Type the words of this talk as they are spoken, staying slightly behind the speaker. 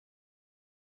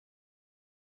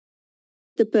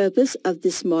The purpose of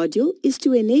this module is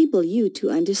to enable you to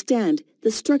understand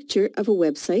the structure of a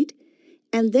website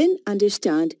and then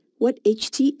understand what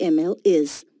HTML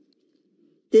is.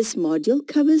 This module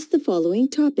covers the following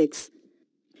topics: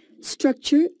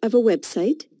 structure of a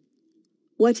website,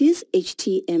 what is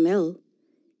HTML,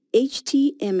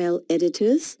 HTML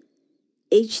editors,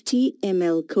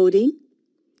 HTML coding,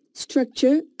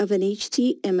 structure of an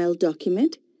HTML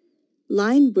document,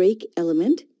 line break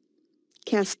element,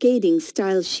 cascading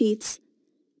style sheets,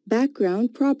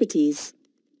 background properties.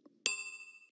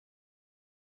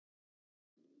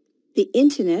 The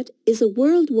Internet is a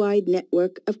worldwide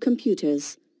network of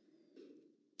computers.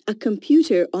 A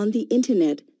computer on the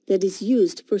Internet that is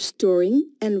used for storing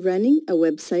and running a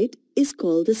website is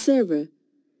called a server.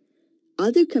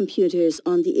 Other computers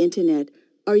on the Internet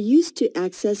are used to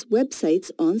access websites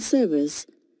on servers.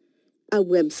 A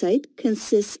website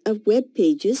consists of web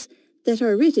pages that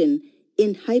are written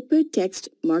in Hypertext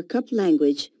Markup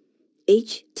Language,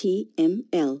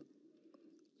 HTML.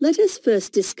 Let us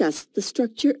first discuss the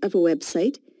structure of a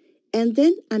website and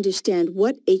then understand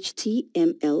what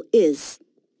HTML is.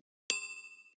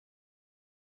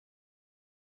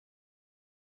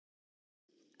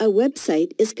 A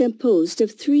website is composed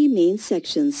of three main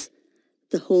sections: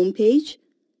 the home page,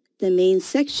 the main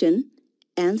section,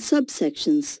 and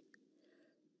subsections.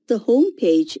 The home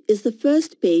page is the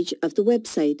first page of the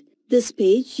website. This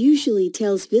page usually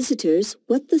tells visitors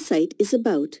what the site is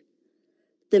about.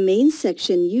 The main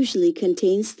section usually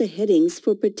contains the headings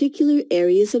for particular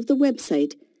areas of the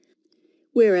website,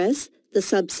 whereas the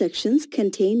subsections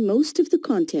contain most of the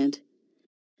content.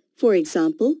 For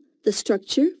example, the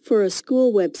structure for a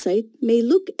school website may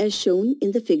look as shown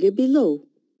in the figure below.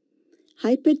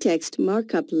 Hypertext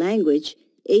Markup Language,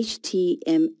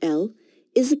 HTML,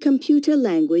 is a computer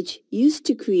language used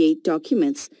to create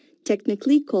documents,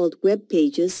 technically called web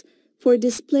pages, for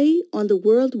display on the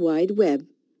World Wide Web.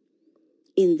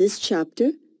 In this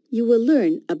chapter, you will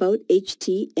learn about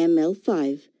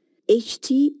HTML5.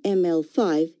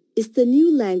 HTML5 is the new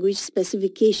language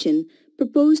specification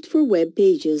proposed for web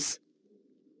pages.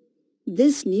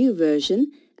 This new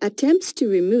version attempts to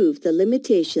remove the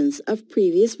limitations of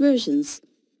previous versions.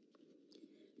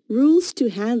 Rules to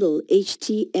handle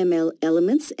HTML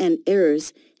elements and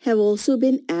errors have also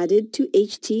been added to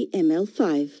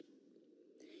HTML5.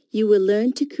 You will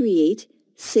learn to create,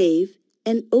 save,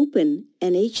 and open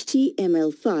an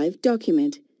HTML5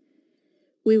 document.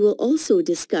 We will also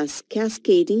discuss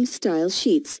cascading style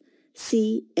sheets,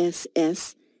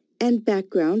 CSS, and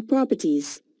background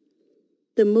properties.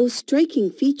 The most striking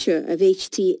feature of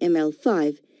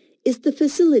HTML5 is the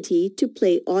facility to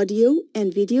play audio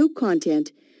and video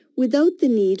content without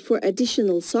the need for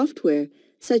additional software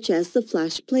such as the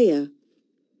Flash Player.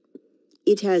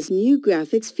 It has new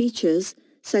graphics features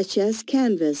such as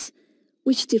Canvas,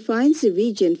 which defines the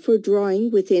region for drawing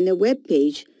within a web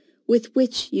page with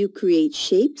which you create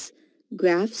shapes,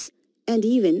 graphs, and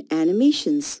even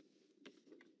animations.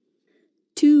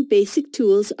 Two basic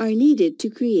tools are needed to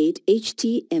create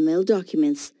HTML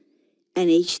documents: an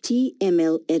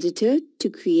HTML editor to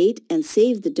create and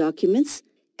save the documents,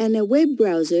 and a web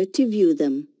browser to view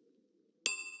them.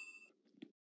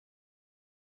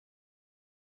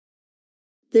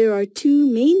 There are two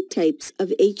main types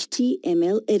of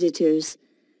HTML editors: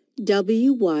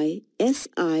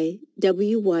 WYSI,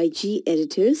 WYG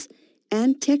editors,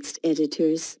 and text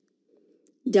editors.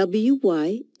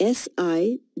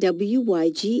 WYSI,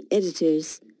 WYG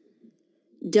editors.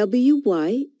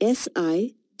 WYSI,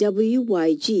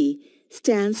 WYG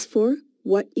stands for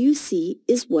What You See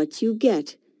is What You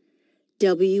Get.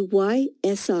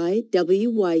 WYSI,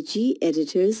 WYG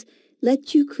editors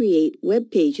let you create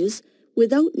web pages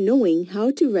without knowing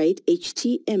how to write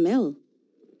HTML.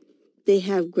 They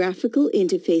have graphical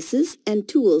interfaces and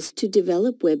tools to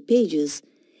develop web pages,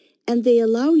 and they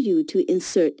allow you to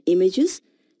insert images,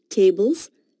 tables,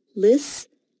 lists,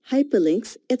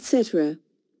 hyperlinks, etc.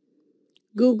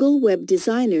 Google Web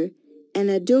Designer and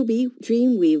Adobe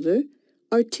Dreamweaver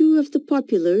are two of the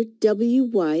popular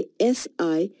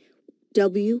WYSI,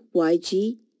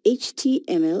 WYG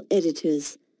HTML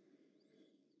editors.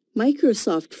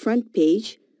 Microsoft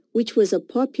FrontPage, which was a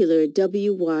popular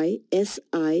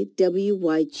WYSI,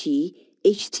 WYG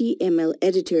HTML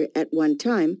editor at one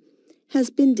time, has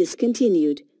been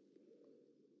discontinued.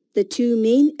 The two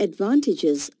main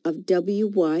advantages of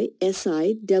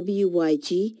WYSI,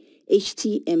 WYG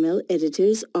HTML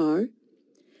editors are: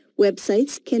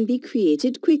 websites can be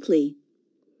created quickly.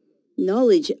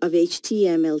 Knowledge of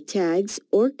HTML tags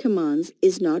or commands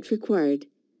is not required.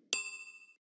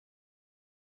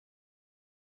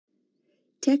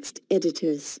 Text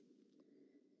editors.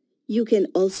 You can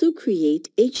also create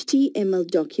HTML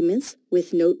documents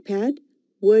with Notepad,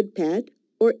 WordPad,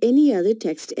 or any other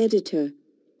text editor.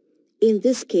 In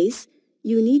this case,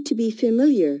 you need to be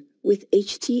familiar with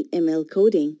HTML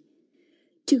coding.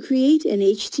 To create an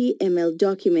HTML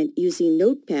document using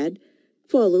Notepad,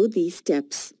 follow these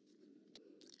steps.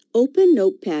 Open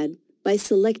Notepad by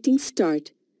selecting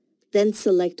Start, then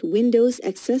select Windows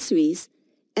Accessories,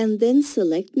 and then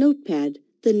select Notepad.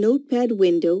 The Notepad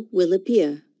window will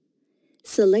appear.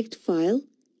 Select File,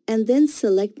 and then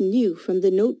select New from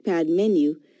the Notepad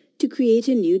menu to create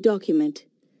a new document.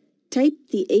 Type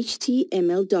the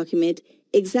HTML document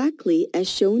exactly as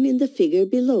shown in the figure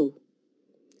below.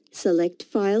 Select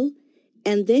File,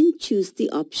 and then choose the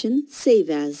option Save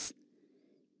As.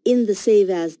 In the Save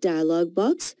As dialog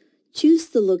box, choose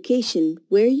the location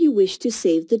where you wish to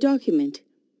save the document.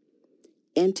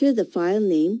 Enter the file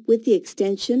name with the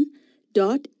extension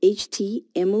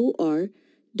 .htmor.html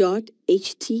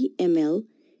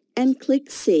and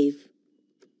click Save.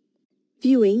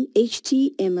 Viewing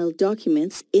HTML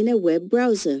documents in a web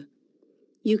browser.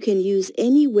 You can use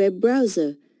any web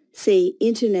browser, say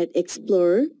Internet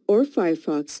Explorer or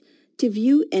Firefox, to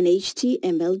view an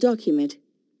HTML document.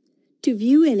 To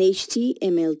view an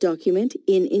HTML document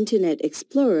in Internet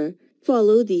Explorer,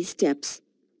 follow these steps.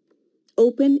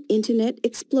 Open Internet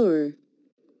Explorer.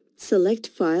 Select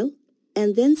File,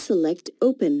 and then select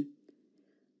Open.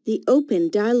 The Open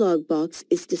dialog box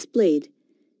is displayed.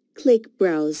 Click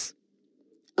Browse.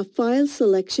 A file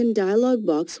selection dialog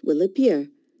box will appear.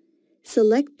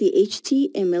 Select the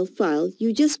HTML file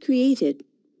you just created.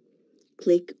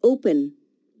 Click Open.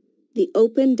 The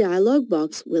Open dialog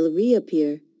box will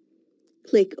reappear.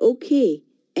 Click OK,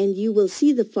 and you will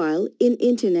see the file in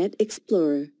Internet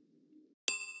Explorer.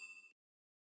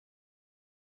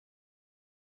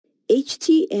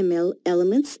 HTML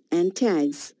elements and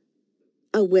tags.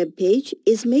 A web page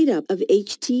is made up of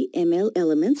HTML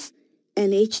elements,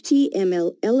 and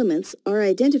HTML elements are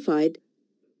identified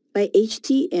by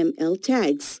HTML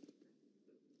tags.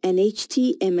 An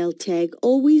HTML tag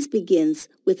always begins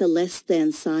with a less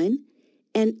than sign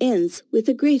and ends with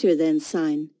a greater than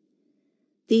sign.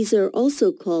 These are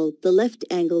also called the left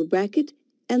angle bracket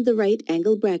and the right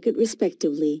angle bracket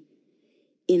respectively.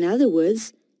 In other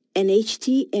words, an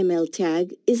HTML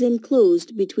tag is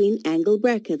enclosed between angle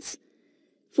brackets.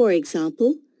 For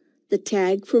example, the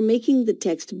tag for making the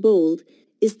text bold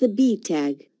is the B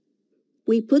tag.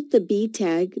 We put the B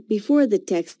tag before the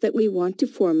text that we want to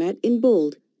format in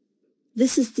bold.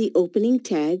 This is the opening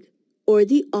tag or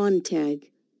the on tag.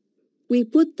 We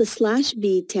put the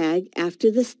 /B tag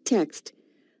after this text.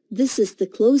 This is the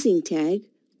closing tag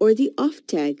or the off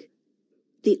tag.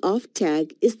 The off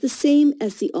tag is the same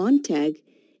as the on tag,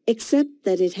 except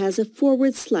that it has a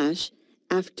 /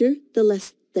 after the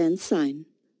less than sign.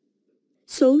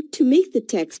 So, to make the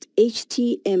text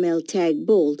HTML tag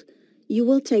bold, you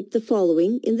will type the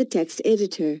following in the text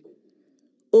editor.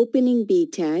 Opening B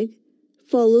tag,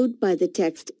 followed by the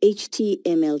text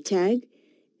HTML tag,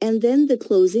 and then the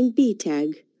closing B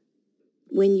tag.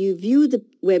 When you view the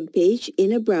web page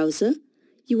in a browser,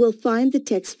 you will find the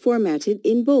text formatted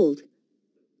in bold.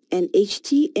 An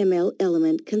HTML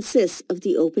element consists of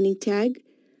the opening tag,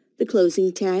 the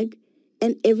closing tag,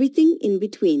 and everything in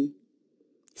between.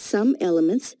 Some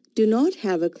elements do not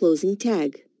have a closing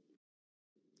tag.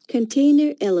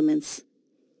 Container elements.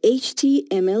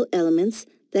 HTML elements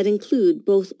that include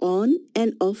both on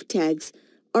and off tags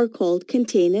are called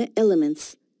container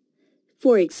elements.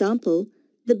 For example,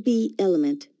 the B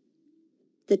element.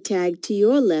 The tag to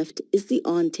your left is the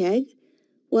on tag,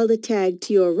 while the tag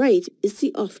to your right is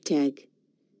the off tag.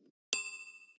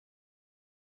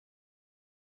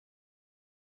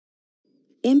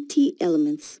 Empty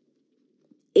elements.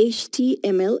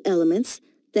 HTML elements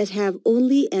that have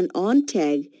only an on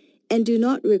tag and do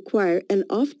not require an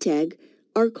off tag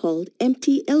are called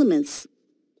empty elements.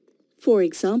 For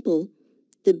example,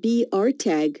 the BR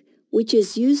tag, which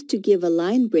is used to give a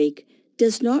line break,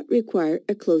 does not require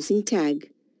a closing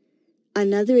tag.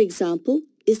 Another example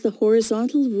is the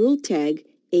horizontal rule tag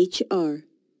HR.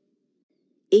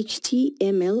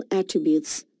 HTML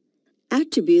attributes.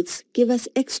 Attributes give us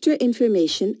extra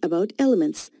information about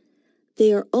elements.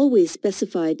 They are always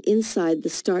specified inside the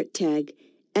start tag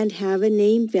and have a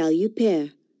name-value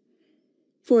pair.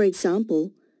 For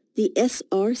example, the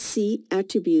src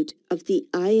attribute of the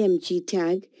img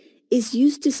tag is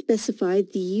used to specify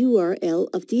the URL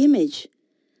of the image.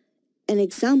 An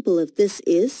example of this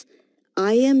is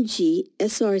img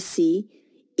src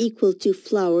equal to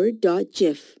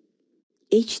flower.gif.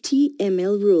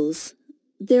 HTML rules.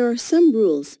 There are some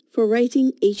rules for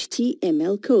writing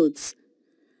HTML codes.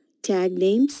 Tag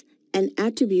names and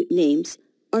attribute names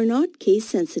are not case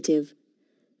sensitive.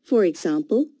 For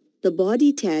example, the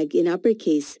body tag in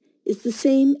uppercase is the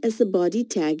same as the body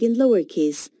tag in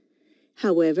lowercase.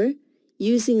 However,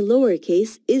 using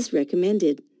lowercase is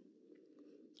recommended.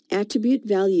 Attribute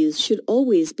values should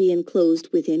always be enclosed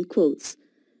within quotes.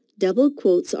 Double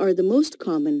quotes are the most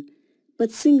common,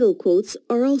 but single quotes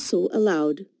are also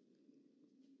allowed.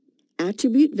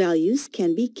 Attribute values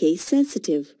can be case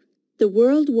sensitive. The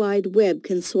World Wide Web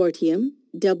Consortium,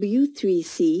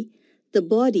 W3C, the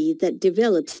body that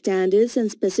develops standards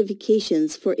and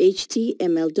specifications for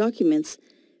HTML documents,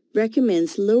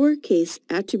 recommends lowercase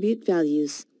attribute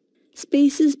values.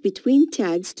 Spaces between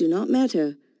tags do not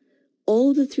matter.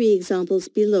 All the three examples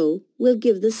below will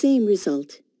give the same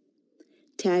result.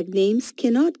 Tag names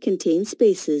cannot contain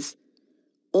spaces.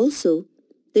 Also,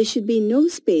 there should be no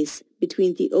space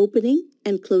between the opening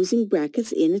and closing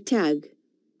brackets in a tag.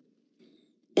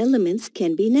 Elements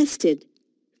can be nested.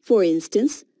 For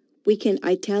instance, we can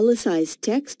italicize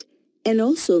text and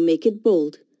also make it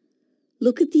bold.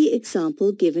 Look at the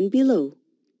example given below.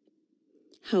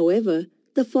 However,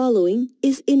 the following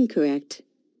is incorrect.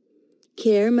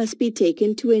 Care must be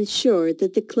taken to ensure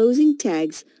that the closing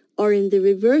tags are in the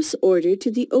reverse order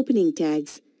to the opening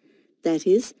tags. That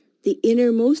is, the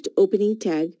innermost opening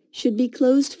tag should be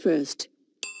closed first.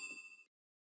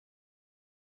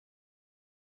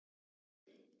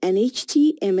 An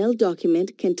HTML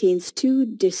document contains two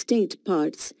distinct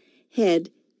parts, head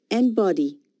and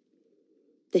body.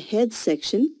 The head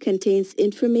section contains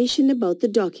information about the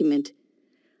document.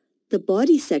 The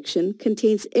body section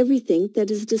contains everything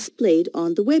that is displayed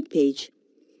on the web page.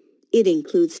 It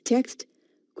includes text,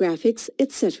 graphics,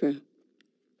 etc.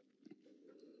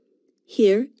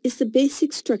 Here is the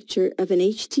basic structure of an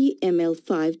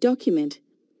HTML5 document.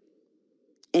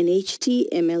 An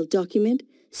HTML document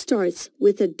starts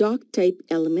with a doc type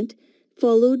element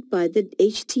followed by the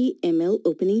HTML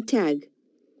opening tag.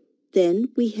 Then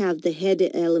we have the head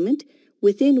element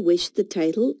within which the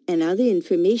title and other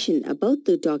information about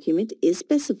the document is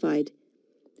specified.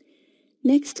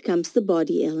 Next comes the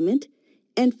body element,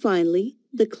 and finally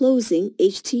the closing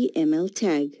HTML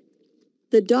tag.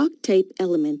 The doc type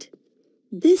element.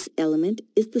 This element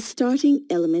is the starting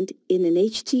element in an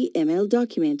HTML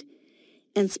document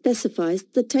and specifies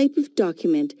the type of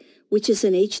document, which is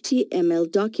an HTML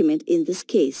document in this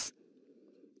case.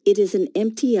 It is an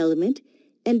empty element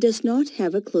and does not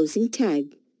have a closing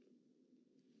tag.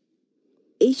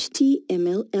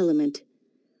 HTML element.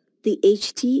 The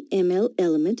HTML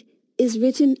element is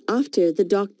written after the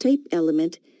doc type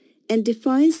element and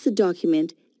defines the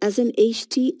document as an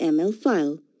HTML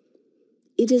file.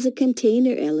 It is a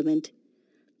container element.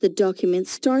 The document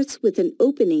starts with an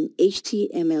opening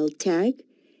HTML tag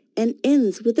and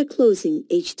ends with a closing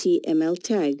HTML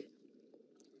tag.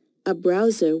 A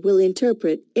browser will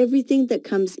interpret everything that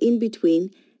comes in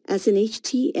between as an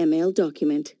HTML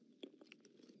document.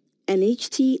 An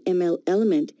HTML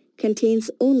element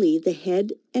contains only the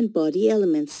head and body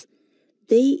elements.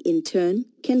 They, in turn,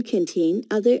 can contain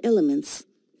other elements.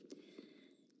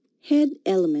 Head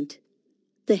element.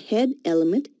 The head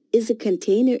element is a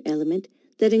container element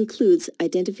that includes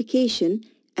identification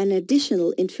and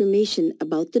additional information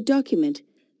about the document.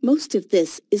 Most of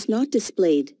this is not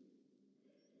displayed.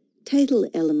 Title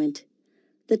element.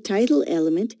 The title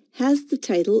element has the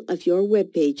title of your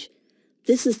web page.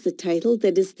 This is the title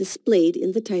that is displayed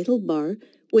in the title bar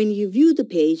when you view the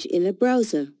page in a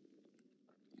browser.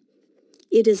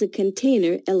 It is a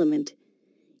container element.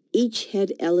 Each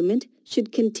head element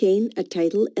should contain a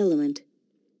title element.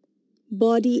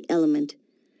 Body element.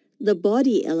 The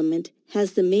body element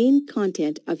has the main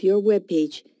content of your web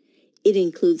page. It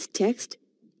includes text,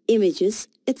 images,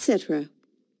 etc.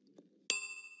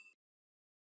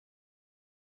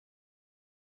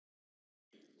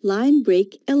 Line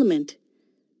break element.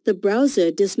 The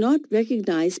browser does not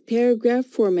recognize paragraph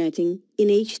formatting in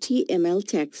HTML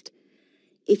text.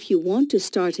 If you want to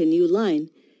start a new line,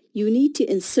 you need to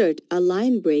insert a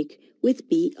line break with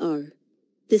BR.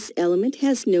 This element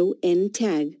has no end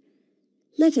tag.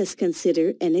 Let us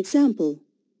consider an example.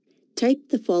 Type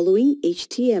the following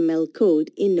HTML code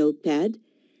in Notepad,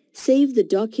 save the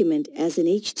document as an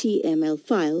HTML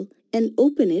file, and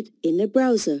open it in a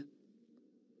browser.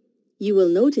 You will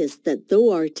notice that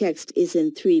though our text is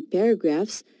in 3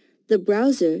 paragraphs, the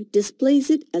browser displays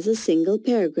it as a single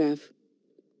paragraph.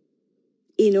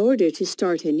 In order to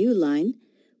start a new line,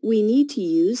 we need to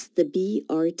use the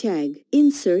BR tag.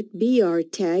 Insert BR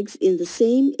tags in the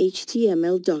same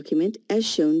HTML document as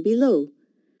shown below.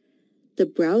 The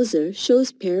browser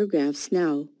shows paragraphs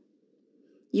now.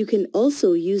 You can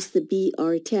also use the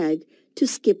BR tag to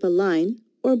skip a line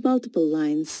or multiple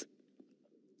lines.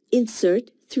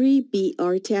 Insert 3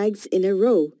 BR tags in a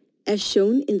row, as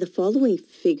shown in the following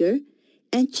figure,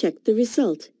 and check the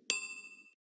result.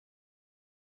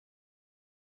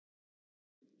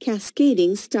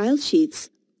 Cascading Style Sheets,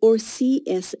 or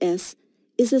CSS,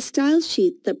 is a style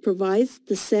sheet that provides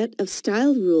the set of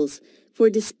style rules for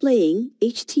displaying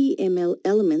HTML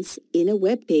elements in a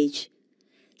web page.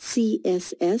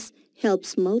 CSS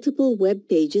helps multiple web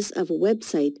pages of a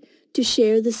website to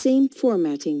share the same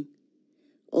formatting.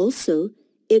 Also,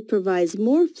 it provides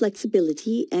more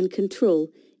flexibility and control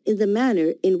in the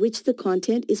manner in which the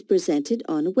content is presented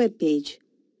on a web page.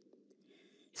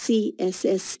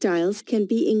 CSS styles can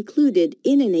be included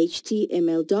in an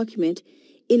HTML document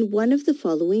in one of the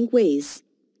following ways: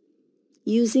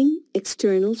 using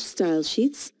external style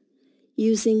sheets,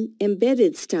 using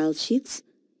embedded style sheets,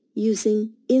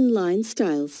 using inline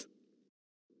styles.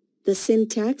 The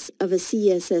syntax of a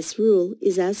CSS rule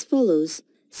is as follows: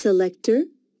 selector,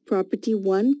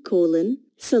 property1,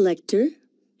 selector,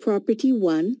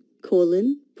 property1,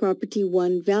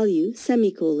 property1 value,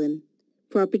 semicolon,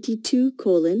 property2,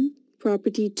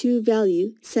 property2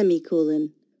 value,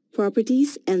 semicolon.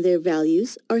 Properties and their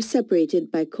values are separated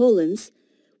by colons,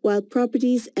 while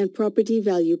properties and property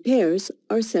value pairs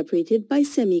are separated by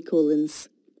semicolons.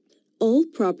 All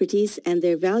properties and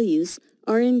their values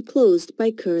are enclosed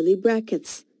by curly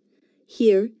brackets.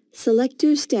 Here,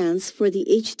 selector stands for the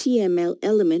HTML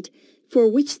element for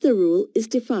which the rule is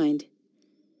defined.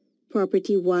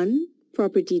 Property 1,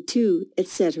 property 2,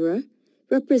 etc.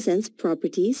 represents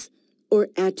properties or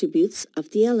attributes of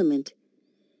the element.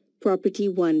 Property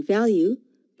 1 value,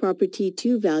 property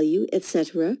 2 value,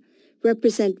 etc.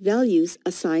 represent values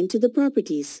assigned to the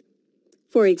properties.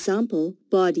 For example,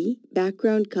 body,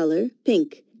 background color,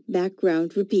 pink,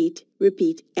 background repeat,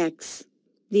 repeat X.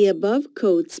 The above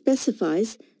code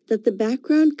specifies that the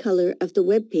background color of the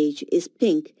web page is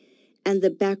pink and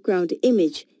the background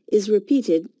image is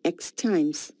repeated X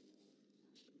times.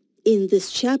 In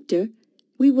this chapter,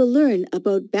 we will learn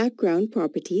about background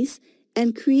properties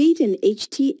and create an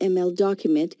HTML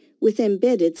document with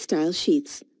embedded style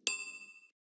sheets.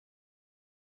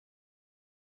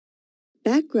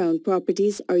 Background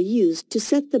properties are used to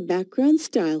set the background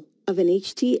style of an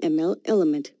HTML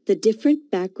element. The different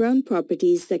background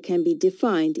properties that can be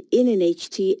defined in an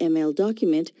HTML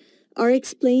document are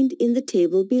explained in the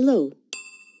table below.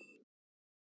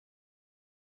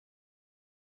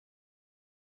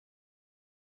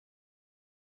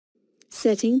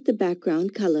 Setting the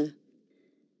background color.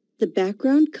 The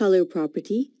background color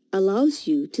property allows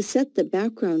you to set the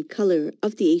background color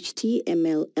of the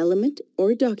HTML element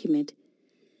or document.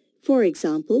 For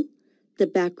example, the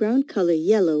background color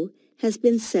yellow has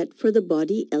been set for the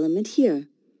body element here.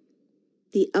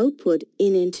 The output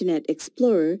in Internet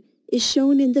Explorer is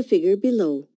shown in the figure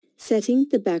below. Setting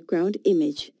the background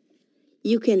image.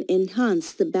 You can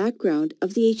enhance the background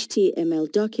of the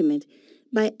HTML document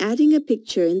by adding a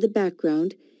picture in the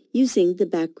background using the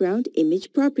background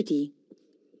image property.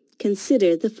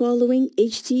 Consider the following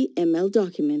HTML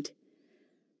document.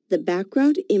 The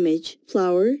background image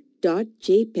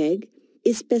flower.jpg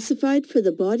is specified for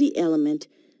the body element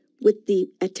with the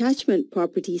attachment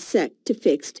property set to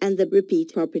fixed and the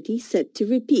repeat property set to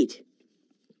repeat.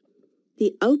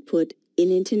 The output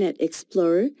in Internet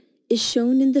Explorer is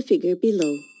shown in the figure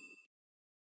below.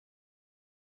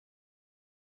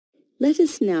 Let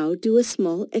us now do a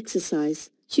small exercise.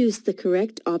 Choose the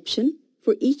correct option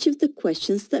for each of the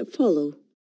questions that follow.